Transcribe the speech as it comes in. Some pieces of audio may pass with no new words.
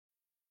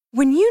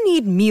When you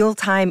need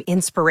mealtime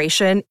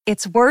inspiration,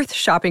 it's worth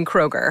shopping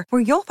Kroger,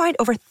 where you'll find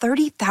over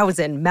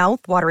 30,000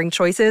 mouth-watering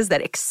choices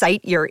that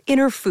excite your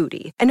inner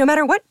foodie. And no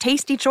matter what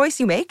tasty choice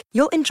you make,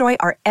 you'll enjoy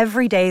our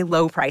everyday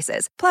low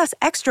prices, plus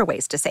extra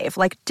ways to save,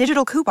 like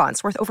digital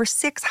coupons worth over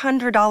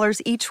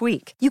 $600 each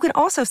week. You can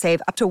also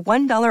save up to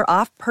 $1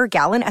 off per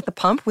gallon at the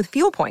pump with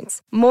fuel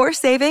points. More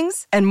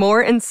savings and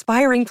more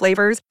inspiring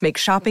flavors make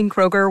shopping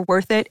Kroger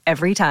worth it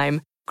every time.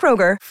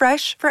 Kroger,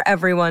 fresh for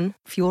everyone.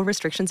 Fuel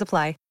restrictions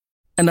apply.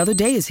 Another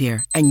day is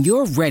here, and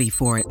you're ready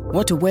for it.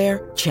 What to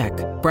wear? Check.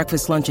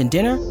 Breakfast, lunch, and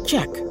dinner?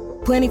 Check.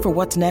 Planning for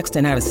what's next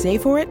and how to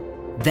save for it?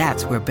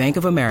 That's where Bank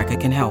of America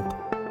can help.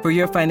 For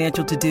your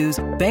financial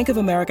to-dos, Bank of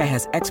America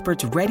has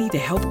experts ready to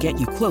help get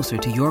you closer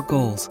to your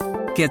goals.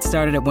 Get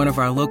started at one of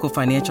our local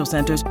financial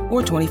centers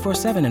or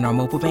 24/7 in our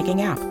mobile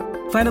banking app.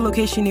 Find a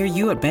location near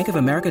you at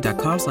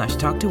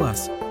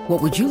bankofamerica.com/talktous. What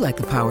would you like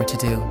the power to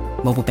do?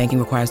 Mobile banking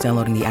requires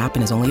downloading the app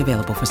and is only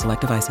available for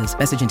select devices.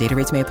 Message and data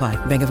rates may apply.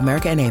 Bank of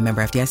America N.A.,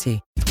 member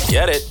FDIC.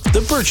 Get it?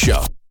 The Bert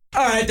Show.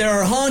 All right, there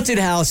are haunted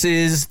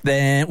houses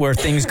where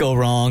things go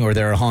wrong, or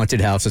there are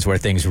haunted houses where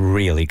things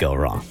really go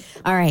wrong.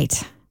 All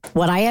right.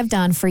 What I have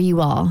done for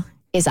you all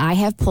is I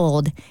have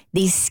pulled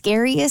the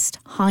scariest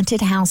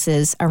haunted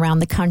houses around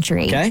the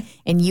country. Okay.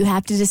 And you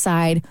have to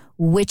decide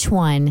which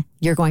one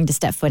you're going to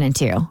step foot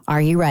into.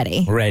 Are you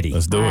ready? Ready.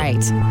 Let's do it. All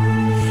right.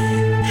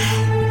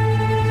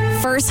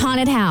 First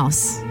haunted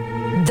house,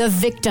 The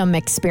Victim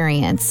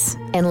Experience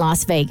in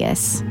Las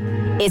Vegas.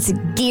 It's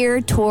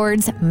geared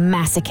towards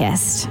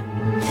masochists.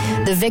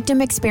 The Victim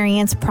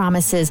Experience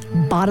promises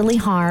bodily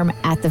harm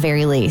at the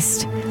very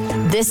least.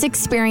 This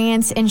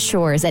experience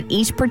ensures that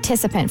each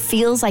participant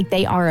feels like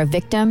they are a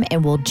victim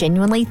and will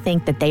genuinely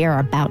think that they are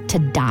about to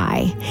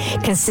die.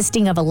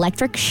 Consisting of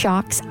electric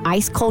shocks,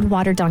 ice-cold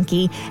water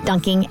dunking,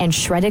 and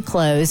shredded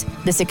clothes,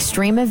 this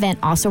extreme event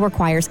also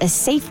requires a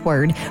safe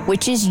word,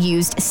 which is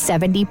used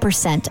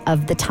 70%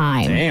 of the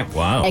time. Damn,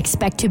 wow.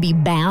 Expect to be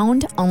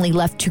bound, only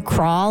left to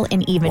crawl,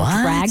 and even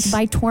dragged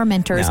by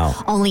tormentors. No.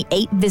 Only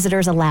 8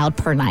 visitors allowed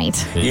per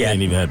night. You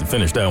ain't even had to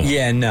finish that one.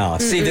 Yeah, no.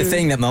 See, the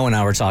thing that Mo and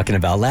I were talking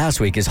about last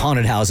week is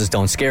haunted houses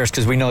don't scare us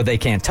because we know they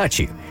can't touch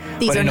you.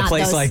 These but are in a not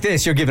place those- like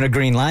this, you're given a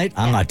green light.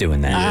 I'm not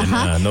doing that.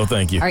 Nah, no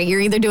thank you. All right,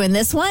 you're either doing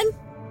this one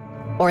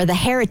or the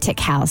Heretic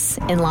House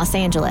in Los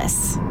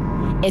Angeles.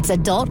 It's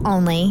adult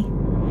only,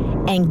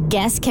 and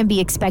guests can be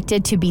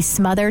expected to be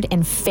smothered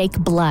in fake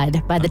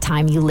blood by the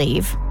time you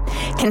leave.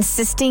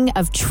 Consisting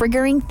of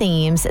triggering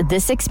themes,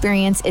 this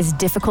experience is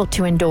difficult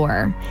to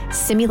endure.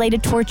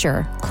 Simulated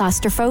torture,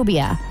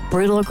 claustrophobia,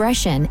 brutal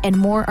aggression, and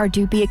more are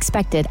to be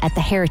expected at the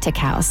Heretic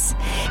House.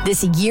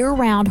 This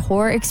year-round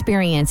horror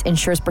experience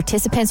ensures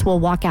participants will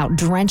walk out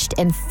drenched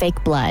in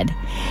fake blood.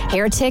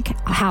 Heretic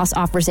House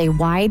offers a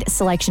wide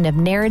selection of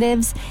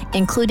narratives,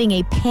 including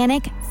a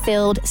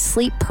panic-filled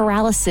sleep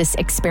paralysis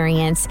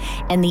experience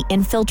and the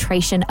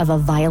infiltration of a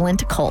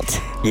violent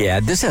cult. Yeah,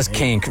 this has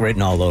kink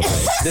written all over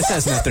it. This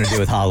has nothing to do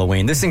with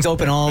Halloween. This thing's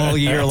open all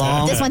year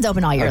long. This one's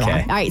open all year Okay.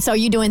 long. All right, so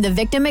you doing the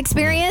Victim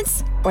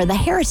Experience or the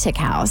Heretic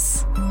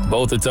House?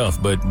 Both are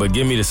tough, but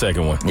give me the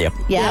second one. Yep.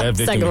 Yeah. That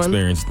victim second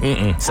one.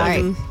 experience. All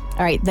right.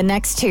 All right, the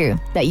next two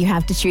that you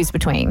have to choose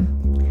between.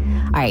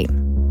 All right,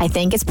 I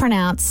think it's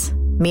pronounced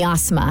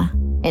Miasma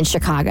in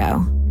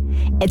Chicago.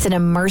 It's an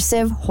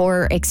immersive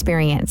horror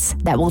experience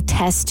that will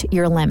test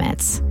your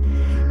limits.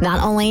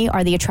 Not only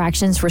are the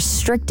attractions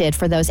restricted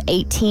for those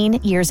 18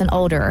 years and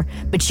older,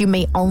 but you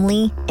may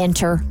only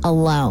enter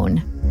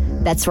alone.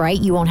 That's right,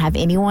 you won't have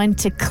anyone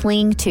to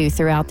cling to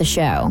throughout the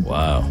show.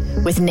 Wow.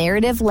 With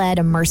narrative-led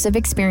immersive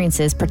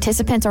experiences,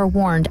 participants are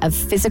warned of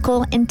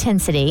physical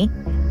intensity,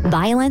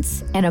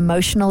 violence, and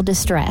emotional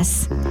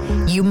distress.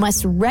 You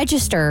must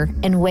register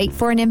and wait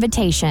for an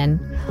invitation.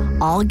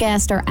 All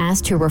guests are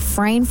asked to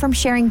refrain from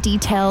sharing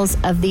details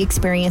of the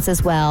experience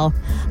as well.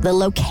 The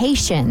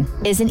location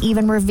isn't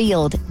even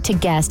revealed to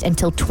guests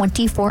until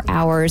 24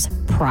 hours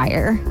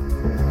prior.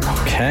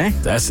 Okay.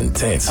 That's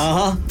intense.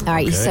 All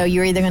right, so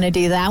you're either going to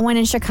do that one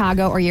in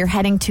Chicago or you're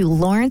heading to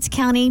Lawrence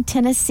County,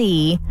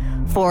 Tennessee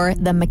for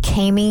the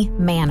McCamey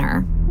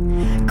Manor.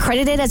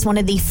 Credited as one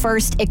of the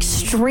first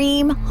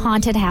extreme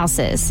haunted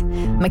houses,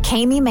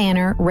 McCamey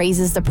Manor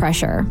raises the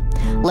pressure.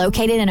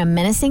 Located in a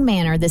menacing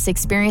manner, this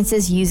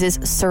experience uses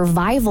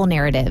survival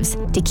narratives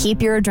to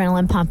keep your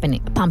adrenaline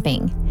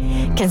pumping.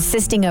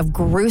 Consisting of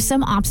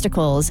gruesome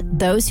obstacles,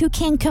 those who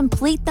can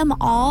complete them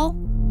all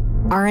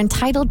are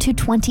entitled to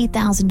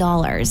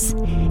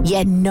 $20,000,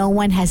 yet no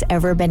one has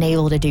ever been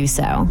able to do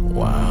so.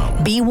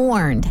 Wow. Be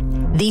warned,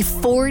 the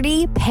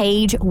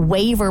 40-page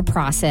waiver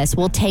process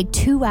will take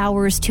 2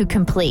 hours to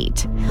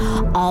complete.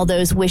 All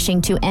those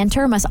wishing to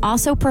enter must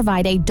also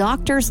provide a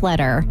doctor's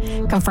letter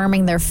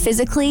confirming they're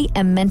physically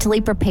and mentally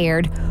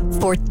prepared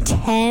for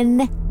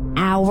 10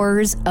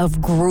 hours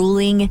of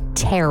grueling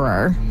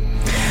terror.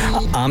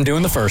 I'm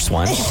doing the first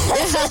one.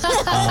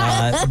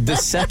 The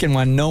second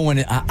one,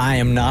 I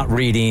am not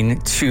reading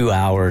 2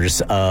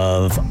 hours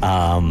of,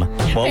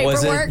 what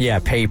was it? Yeah,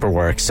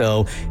 paperwork.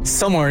 So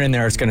somewhere in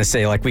there it's going to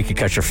say, like, we could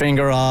cut your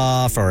finger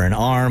off or an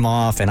arm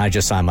off, and I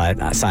just signed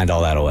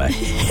all that away.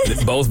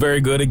 Both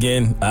very good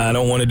again. I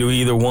don't want to do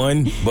either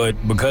one, but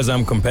because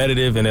I'm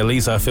competitive and at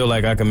least I feel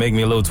like I can make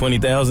me a little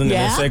 20,000 in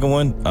that second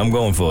one, I'm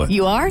going for it.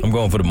 You are? I'm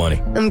going for the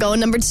money. I'm going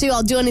number 2.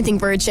 I'll do anything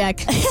for a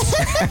check.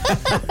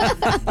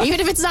 Even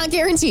if it's not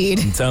guaranteed.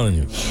 I'm telling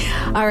you.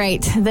 All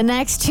right. The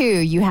next 2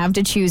 you have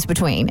to choose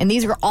between. And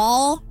these are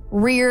all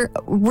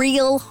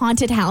real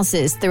haunted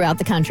houses throughout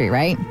the country,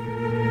 right?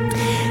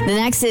 The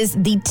next is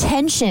the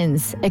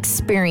Tensions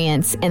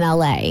Experience in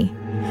LA.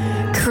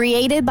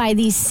 Created by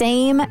the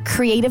same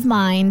creative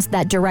minds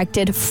that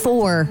directed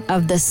 4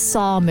 of the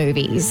Saw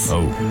movies.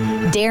 Oh.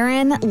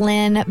 Darren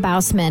Lynn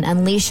Bousman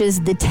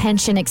unleashes the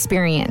Tension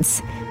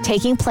Experience.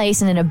 Taking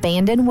place in an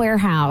abandoned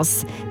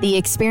warehouse, the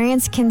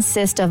experience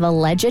consists of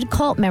alleged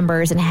cult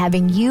members and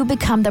having you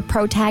become the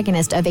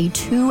protagonist of a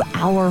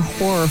 2-hour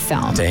horror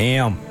film.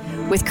 Damn.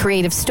 With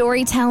creative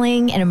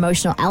storytelling and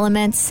emotional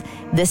elements,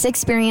 this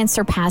experience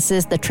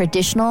surpasses the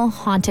traditional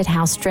haunted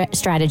house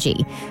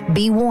strategy.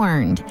 Be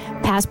warned,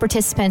 past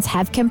participants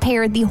have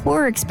compared the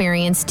horror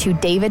experience to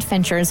David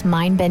Fincher's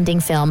mind-bending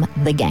film,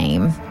 The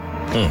Game.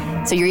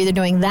 So you're either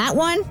doing that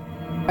one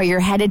or you're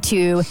headed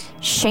to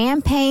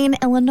Champaign,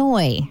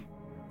 Illinois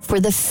for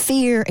the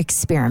Fear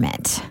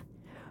Experiment,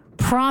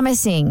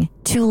 promising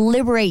to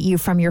liberate you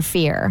from your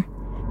fear.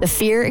 The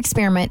Fear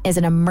Experiment is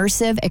an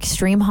immersive,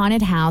 extreme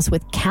haunted house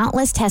with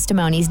countless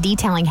testimonies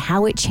detailing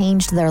how it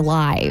changed their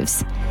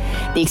lives.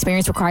 The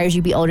experience requires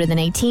you be older than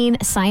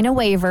 18, sign a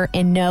waiver,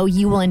 and know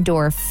you will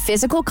endure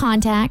physical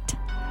contact,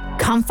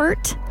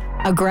 comfort,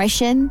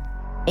 aggression,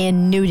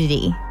 and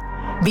nudity.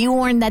 Be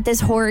warned that this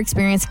horror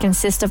experience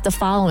consists of the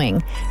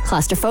following: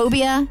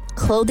 claustrophobia,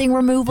 clothing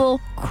removal,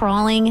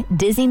 crawling,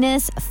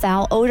 dizziness,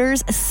 foul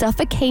odors,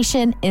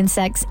 suffocation,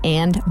 insects,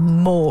 and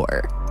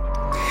more.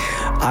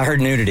 I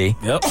heard nudity.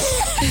 Yep.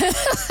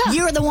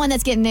 You're the one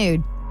that's getting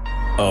nude.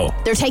 Oh.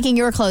 They're taking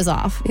your clothes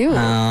off. Ew.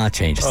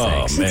 Changes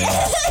Oh, things. man.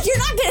 You're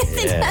not going to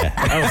think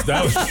that.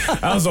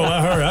 That was all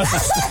I heard. I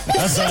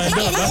signed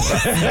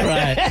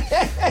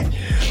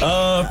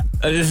up.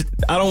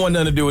 I don't want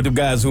nothing to do with the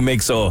guys who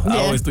make Saw. I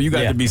always thought you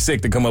got to be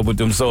sick to come up with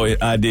them Saw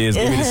ideas.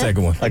 Give me the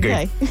second one.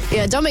 Okay.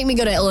 Yeah, don't make me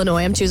go to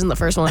Illinois. I'm choosing the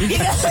first one.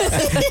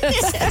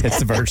 It's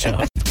the Burt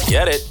Show.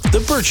 Get it? The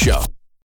Burt Show.